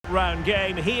round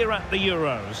game here at the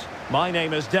Euros. My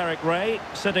name is Derek Ray.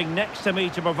 Sitting next to me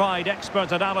to provide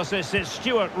expert analysis is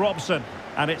Stuart Robson.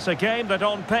 And it's a game that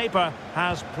on paper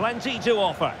has plenty to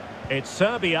offer. It's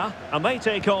Serbia and they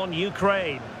take on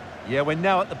Ukraine. Yeah, we're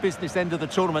now at the business end of the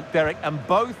tournament, Derek, and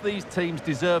both these teams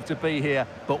deserve to be here.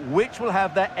 But which will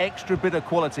have that extra bit of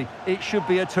quality? It should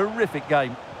be a terrific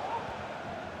game.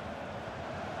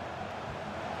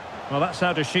 Well, that's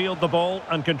how to shield the ball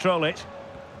and control it.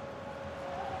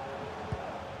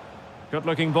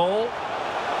 Good-looking ball.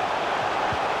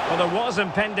 Well, there was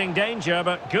impending danger,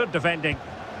 but good defending.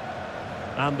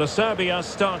 And the Serbia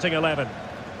starting 11.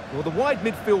 Well, the wide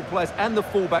midfield players and the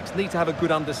fullbacks need to have a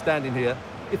good understanding here.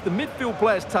 If the midfield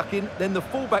players tuck in, then the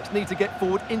fullbacks need to get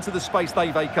forward into the space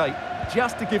they vacate,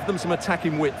 just to give them some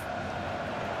attacking width.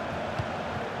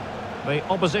 The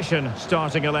opposition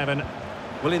starting 11.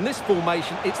 Well, in this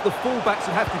formation, it's the fullbacks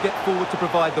who have to get forward to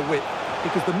provide the width,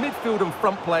 because the midfield and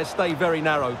front players stay very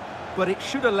narrow. But it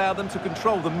should allow them to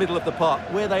control the middle of the park,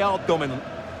 where they are dominant.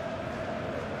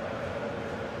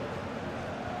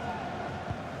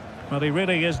 Well, he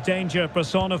really is danger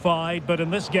personified, but in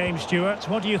this game, Stuart,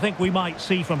 what do you think we might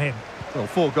see from him? Well,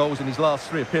 4 goals in his last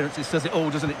 3 appearances says it all,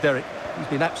 doesn't it, Derek? He's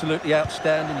been absolutely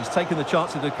outstanding, he's taken the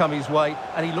chances that come his way,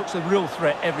 and he looks a real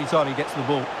threat every time he gets the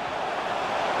ball.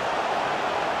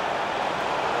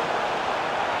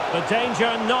 The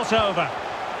danger not over.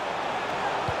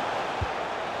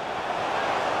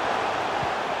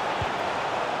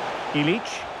 Ilic.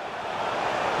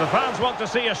 The fans want to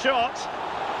see a shot.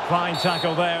 Fine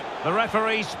tackle there. The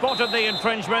referee spotted the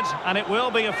infringement, and it will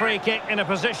be a free kick in a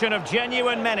position of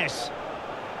genuine menace.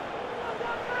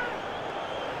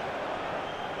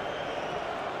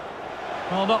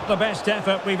 Well, not the best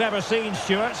effort we've ever seen,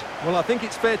 Stuart. Well, I think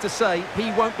it's fair to say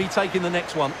he won't be taking the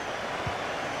next one.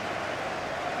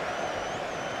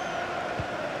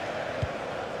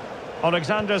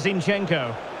 Alexander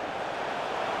Zinchenko.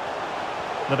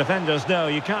 The defenders know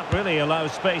you can't really allow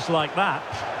space like that.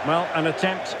 Well, an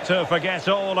attempt to forget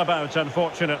all about,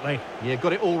 unfortunately. Yeah,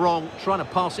 got it all wrong. Trying to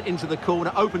pass it into the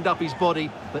corner, opened up his body,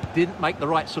 but didn't make the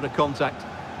right sort of contact.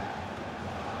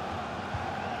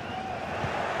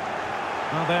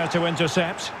 Well, there to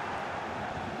intercept.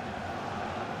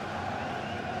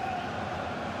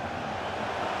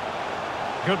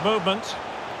 Good movement.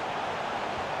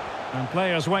 And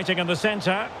players waiting in the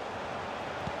centre.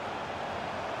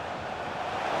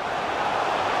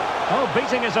 Oh,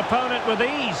 beating his opponent with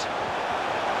ease.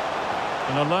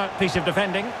 An alert piece of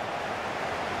defending.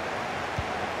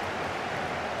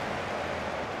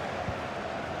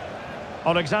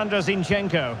 Alexander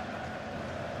Zinchenko.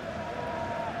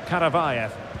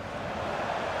 Karavayev.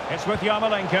 It's with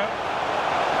Yarmolenko.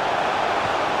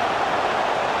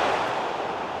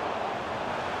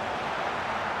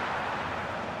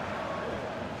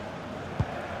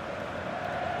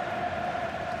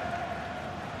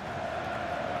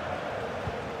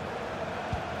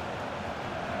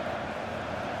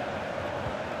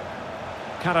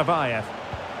 Karavayev.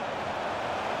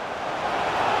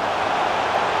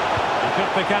 He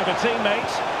could pick out a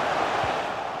teammate.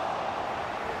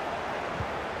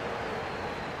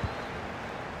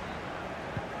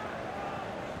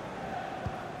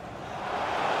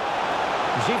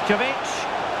 Zivkovic.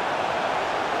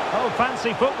 Oh,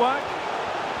 fancy footwork.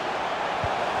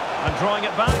 And drawing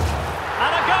it back.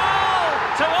 And a goal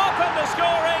to open the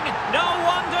scoring. No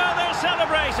wonder they're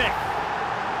celebrating.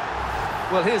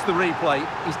 Well, here's the replay.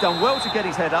 He's done well to get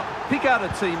his head up, pick out a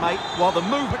teammate, while the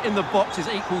movement in the box is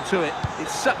equal to it.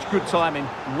 It's such good timing.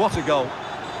 What a goal.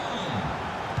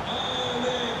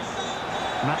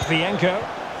 Matvienko.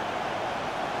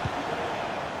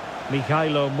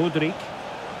 Mikhailo Mudryk.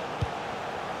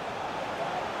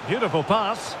 Beautiful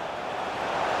pass.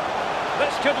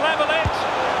 This could level it.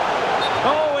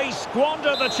 Oh, he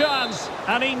squandered the chance,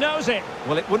 and he knows it.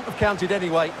 Well, it wouldn't have counted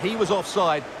anyway. He was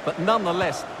offside, but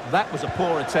nonetheless, that was a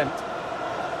poor attempt.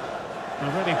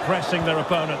 They're really pressing their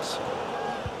opponents.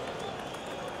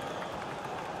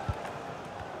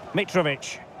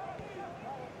 Mitrovic.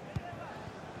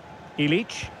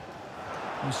 Ilic.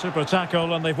 A super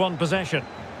tackle, and they've won possession.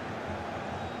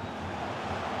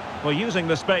 Well, using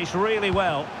the space really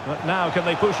well, but now can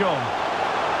they push on?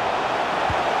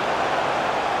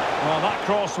 Well, that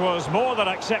cross was more than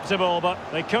acceptable, but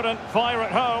they couldn't fire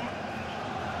it home.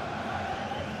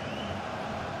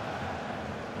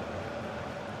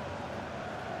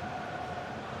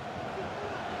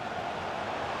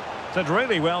 Did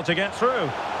really well to get through.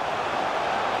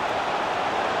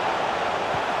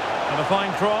 And a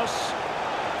fine cross.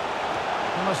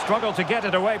 And a struggle to get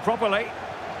it away properly.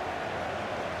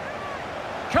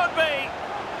 Could be.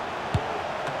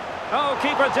 Oh,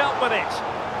 keeper dealt with it.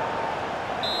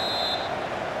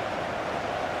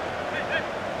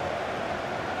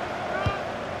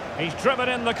 He's driven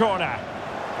in the corner.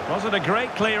 Was it a great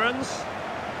clearance?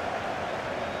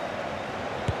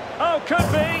 Oh,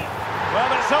 could be.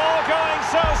 Well, it's all going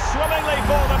so swimmingly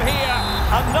for them here.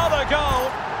 Another goal.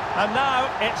 And now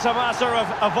it's a matter of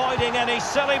avoiding any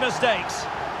silly mistakes.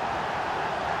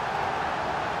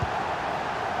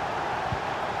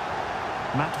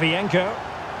 Matvienko.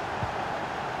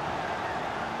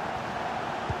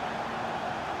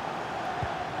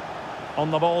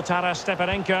 On the ball, Taras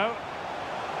Stepanenko.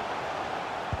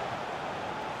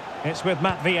 It's with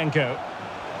Matvienko.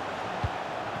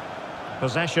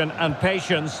 Possession and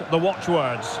patience, the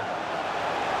watchwords.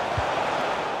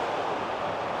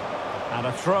 And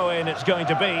a throw-in it's going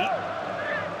to be.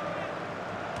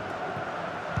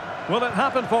 Will it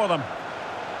happen for them?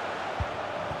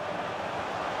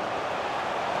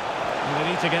 They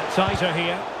need to get tighter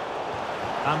here.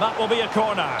 And that will be a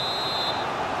corner.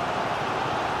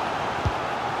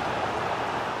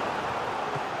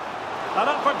 And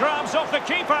up for grabs off the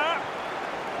keeper.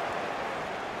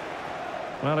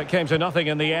 Well, it came to nothing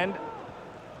in the end.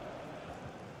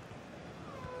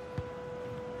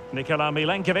 Nikola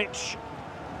Milenkovic.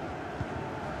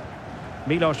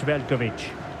 Milos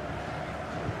Veljkovic.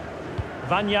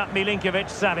 Vanja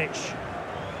Milinkovic-Savic.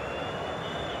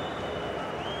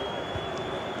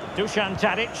 Dusan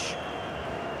Tadic.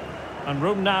 And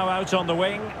room now out on the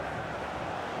wing.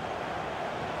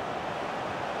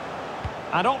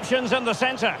 And options in the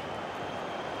centre.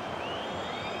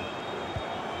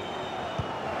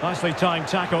 Nicely timed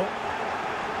tackle.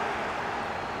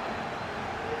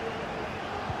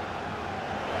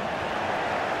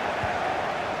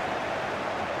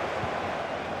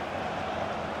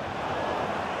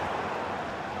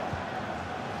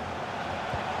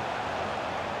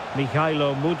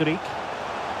 Mikhailo Mudryk.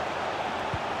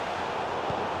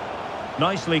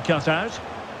 Nicely cut out.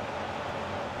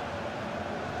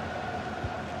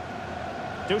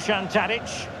 Dusan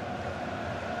Tadic.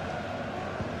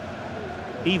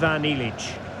 Ivan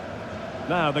Ilic.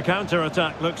 Now the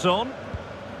counter-attack looks on.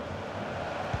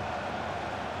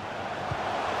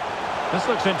 This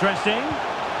looks interesting.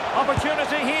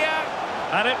 Opportunity here.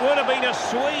 And it would have been a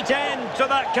sweet end to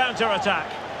that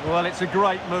counter-attack. Well, it's a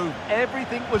great move.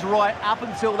 Everything was right up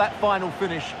until that final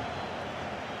finish.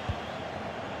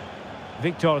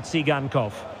 Viktor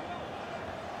Tsigankov.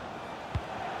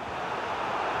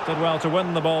 Did well to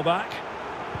win the ball back.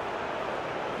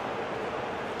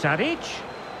 Tadic.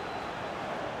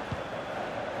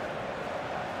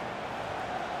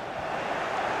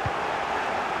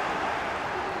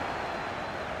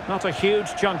 Not a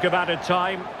huge chunk of added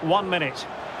time. 1 minute.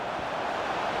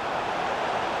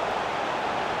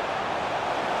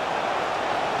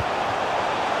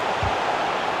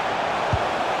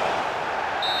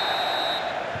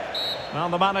 Well,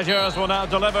 the managers will now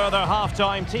deliver their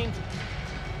half-time team.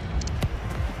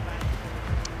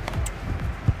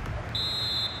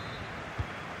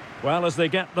 Well, as they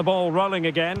get the ball rolling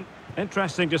again,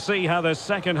 interesting to see how the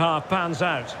second half pans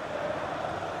out.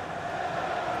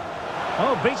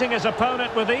 Oh, beating his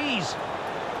opponent with ease.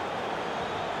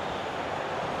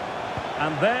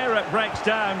 And there it breaks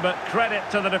down, but credit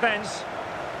to the defence.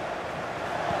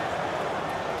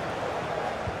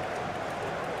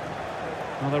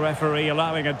 Well, the referee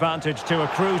allowing advantage to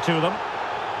accrue to them.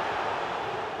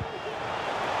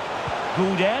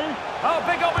 Gudel. Oh,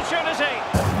 big opportunity.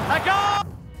 A goal!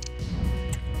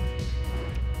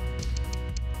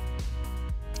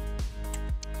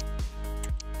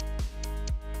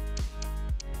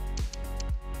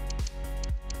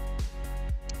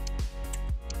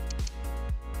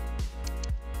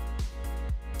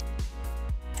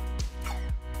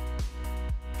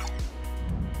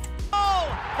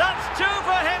 That's two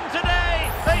for him today.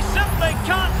 They simply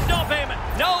can't stop him.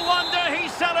 No wonder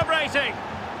he's celebrating.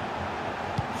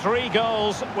 3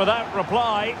 goals without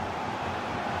reply.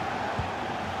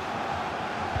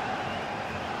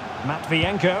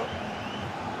 Matvienko.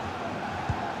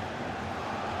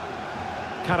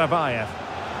 Karabayev.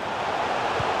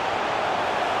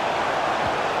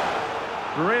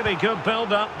 Really good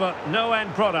build-up, but no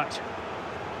end product.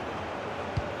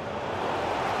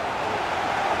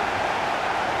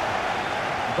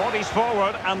 Bodies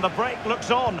forward and the break looks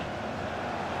on.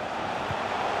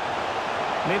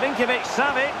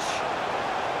 Milinkovic-Savic.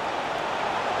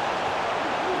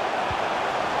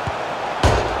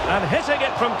 And hitting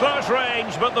it from close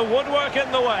range, but the woodwork in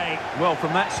the way. Well,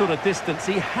 from that sort of distance,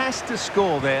 he has to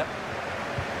score there.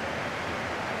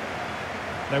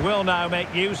 They will now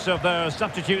make use of their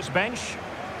substitutes bench.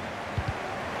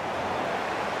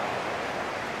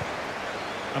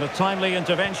 And a timely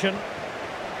intervention.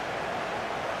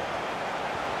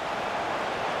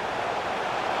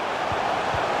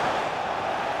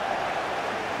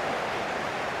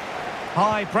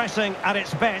 High pressing at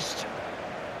its best.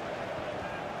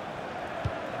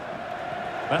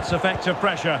 That's effective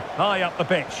pressure, high up the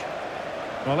pitch.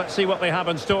 Well, let's see what they have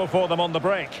in store for them on the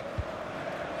break.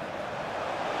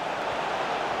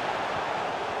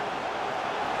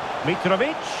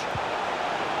 Mitrovic.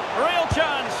 Real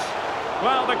chance.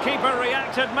 Well, the keeper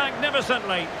reacted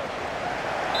magnificently.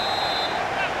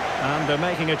 And they're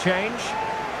making a change.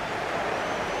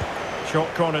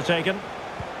 Short corner taken.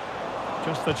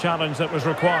 Just the challenge that was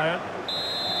required.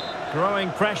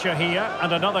 Growing pressure here,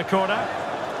 and another corner.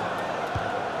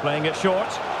 Playing it short.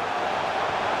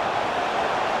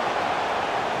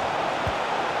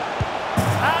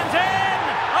 And in!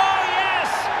 Oh yes!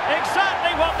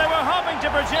 Exactly what they were hoping to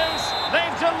produce.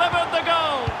 They've delivered the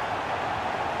goal.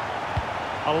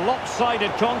 A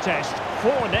lopsided contest,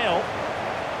 4-0.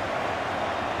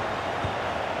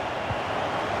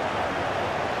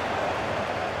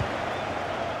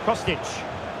 Kostic.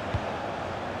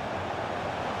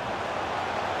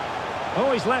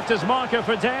 Oh, he's left his marker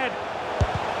for dead.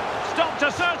 Stopped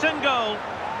a certain goal.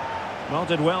 Well,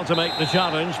 did well to make the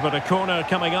challenge, but a corner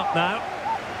coming up now.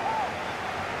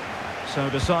 So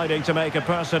deciding to make a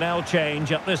personnel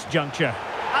change at this juncture.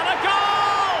 And a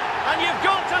goal! And you've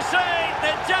got to say,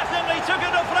 they definitely took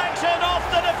a deflection off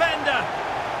the defender.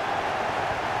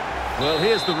 Well,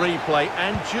 here's the replay,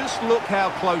 and just look how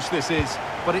close this is.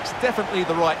 But it's definitely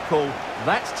the right call.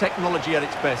 That's technology at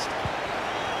its best.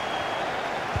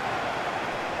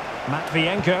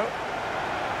 Matvienko.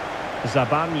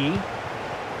 Zabani.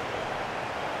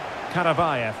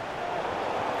 Karavayev.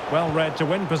 Well read to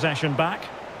win possession back.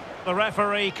 The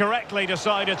referee correctly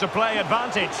decided to play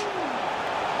advantage.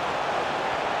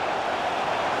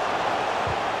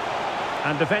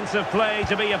 And defensive play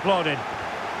to be applauded.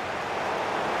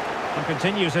 And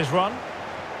continues his run.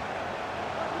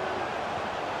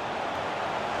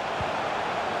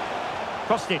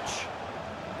 Kostic.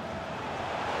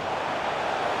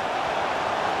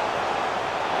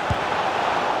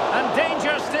 And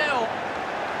danger still.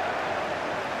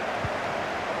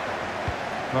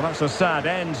 Well, that's a sad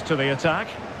end to the attack.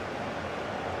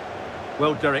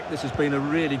 Well, Derek, this has been a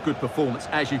really good performance,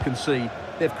 as you can see.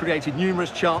 They've created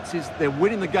numerous chances, they're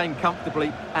winning the game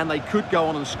comfortably, and they could go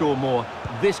on and score more.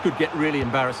 This could get really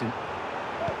embarrassing.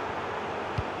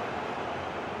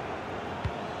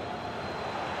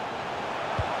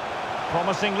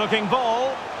 Promising looking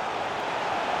ball.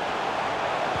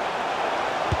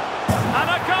 And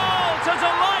a goal to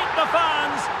delight the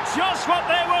fans. Just what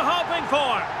they were hoping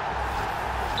for.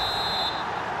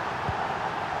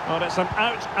 Well, it's an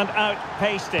out-and-out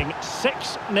pasting.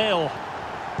 6-0.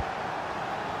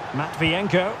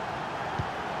 Matvienko.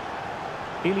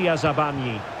 Ilya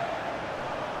Zabani.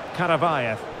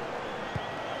 Karavayev.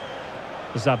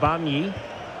 Zabani.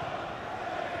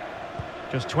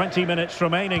 Just 20 minutes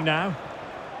remaining now.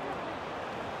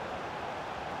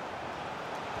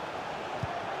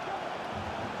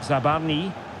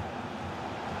 Zabani.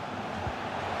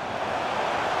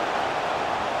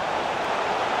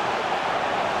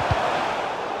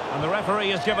 And the referee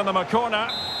has given them a corner.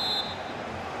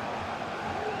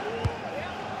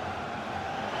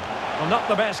 Well, not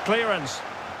the best clearance.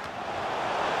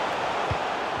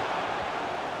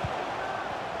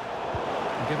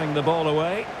 Giving the ball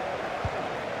away.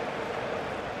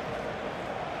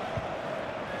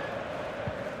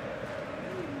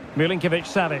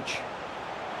 Milinkovic-Savic.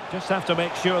 Just have to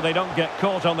make sure they don't get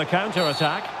caught on the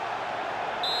counter-attack.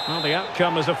 Well, the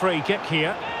outcome is a free kick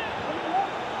here.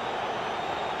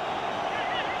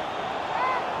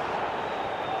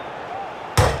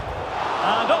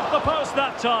 And off the post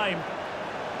that time.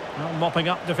 Well, mopping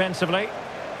up defensively.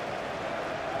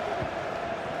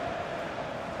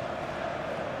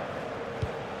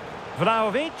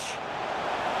 Vlahovic.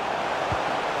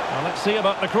 Well, let's see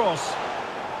about the cross.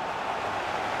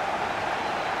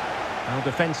 Well,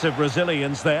 defensive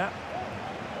resilience there.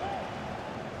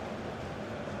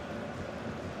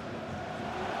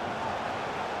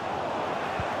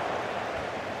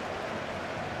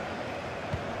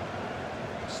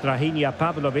 Strahinja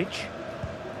Pavlovic.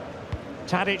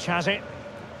 Tadic has it.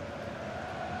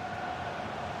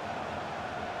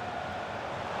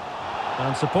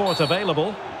 And support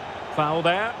available. Foul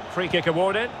there. Free kick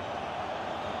awarded.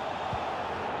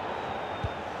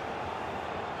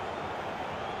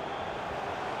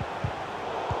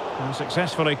 And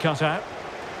successfully cut out.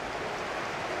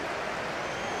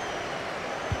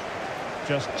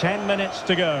 Just 10 minutes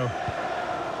to go.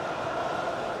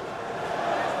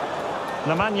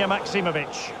 Nemanja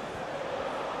Maksimovic.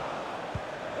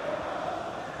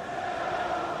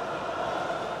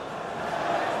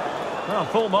 Well,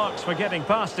 full marks for getting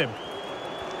past him.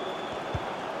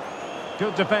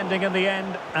 Good defending in the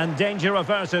end, and danger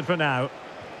averted for now.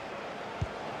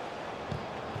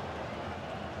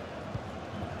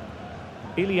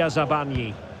 Ilya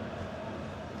Zabanyi.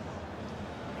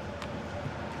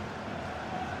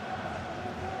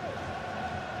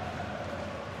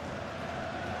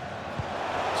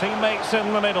 Teammates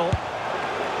in the middle.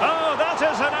 Oh, that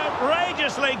is an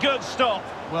outrageously good stop.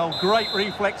 Well, great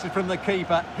reflexes from the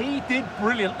keeper. He did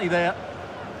brilliantly there.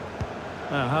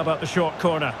 Now, how about the short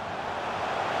corner?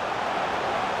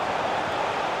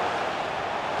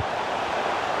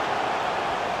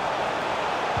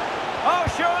 Oh,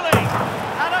 surely!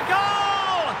 And a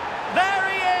goal! There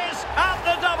he is at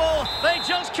the double. They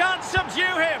just can't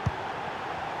subdue him.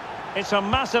 It's a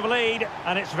massive lead,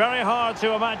 and it's very hard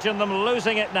to imagine them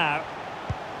losing it now.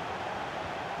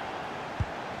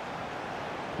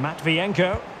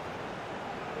 Matvienko.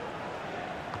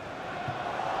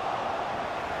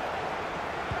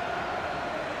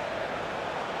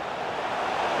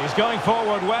 He's going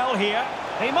forward well here.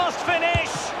 He must finish.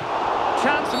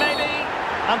 Chance maybe.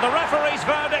 And the referee's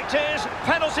verdict is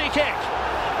penalty kick.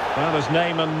 Well, his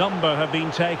name and number have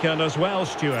been taken as well,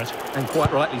 Stuart. And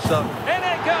quite rightly so. In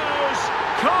it goes.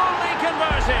 Coolly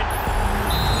converted.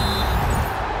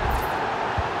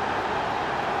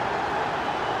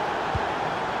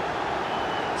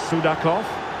 Sudakov.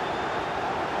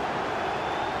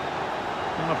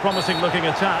 A promising looking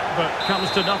attack, but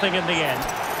comes to nothing in the end.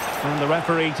 And the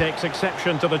referee takes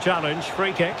exception to the challenge.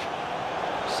 Free kick.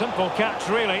 Simple catch,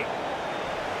 really.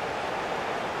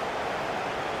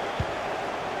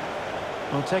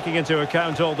 Well, taking into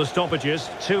account all the stoppages,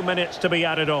 2 minutes to be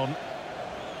added on.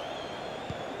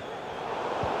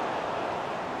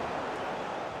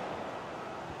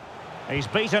 He's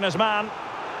beaten his man.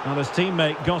 And his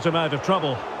teammate got him out of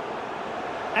trouble.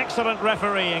 Excellent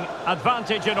refereeing.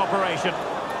 Advantage in operation.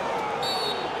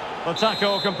 The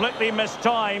tackle completely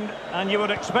mistimed, and you would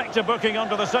expect a booking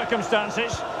under the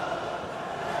circumstances.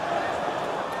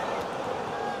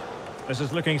 This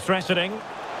is looking threatening.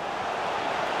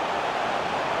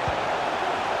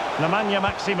 Nemanja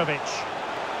Maksimovic.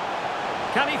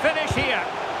 Can he finish here?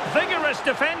 Vigorous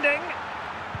defending.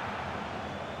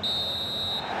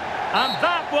 And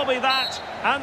that will be that. And